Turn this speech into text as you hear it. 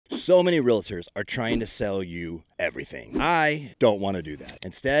So many realtors are trying to sell you everything. I don't want to do that.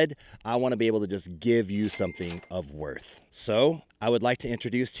 Instead, I want to be able to just give you something of worth. So I would like to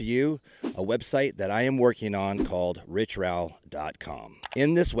introduce to you a website that I am working on called richral.com.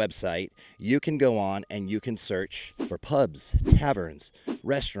 In this website, you can go on and you can search for pubs, taverns,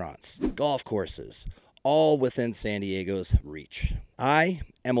 restaurants, golf courses, all within San Diego's reach. I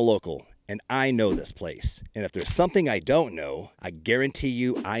am a local, and I know this place. And if there's something I don't know, I guarantee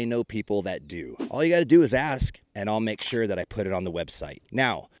you I know people that do. All you got to do is ask, and I'll make sure that I put it on the website.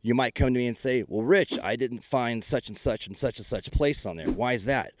 Now, you might come to me and say, well, Rich, I didn't find such and such and such and such place on there. Why is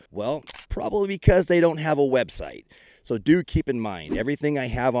that? Well, probably because they don't have a website. So do keep in mind, everything I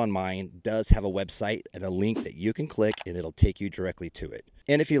have on mine does have a website and a link that you can click and it'll take you directly to it.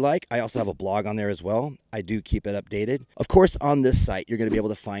 And if you like, I also have a blog on there as well. I do keep it updated. Of course, on this site, you're going to be able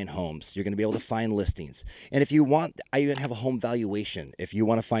to find homes. You're going to be able to find listings. And if you want, I even have a home valuation if you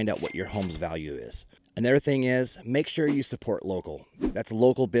want to find out what your home's value is. Another thing is, make sure you support local. That's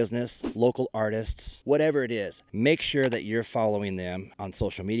local business, local artists, whatever it is. Make sure that you're following them on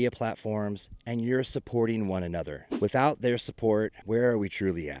social media platforms and you're supporting one another. Without their support, where are we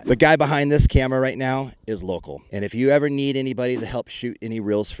truly at? The guy behind this camera right now is local. And if you ever need anybody to help shoot any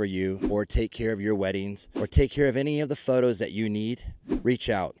reels for you or take care of your weddings or take care of any of the photos that you need, reach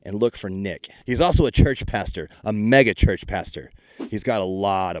out and look for Nick. He's also a church pastor, a mega church pastor. He's got a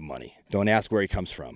lot of money. Don't ask where he comes from.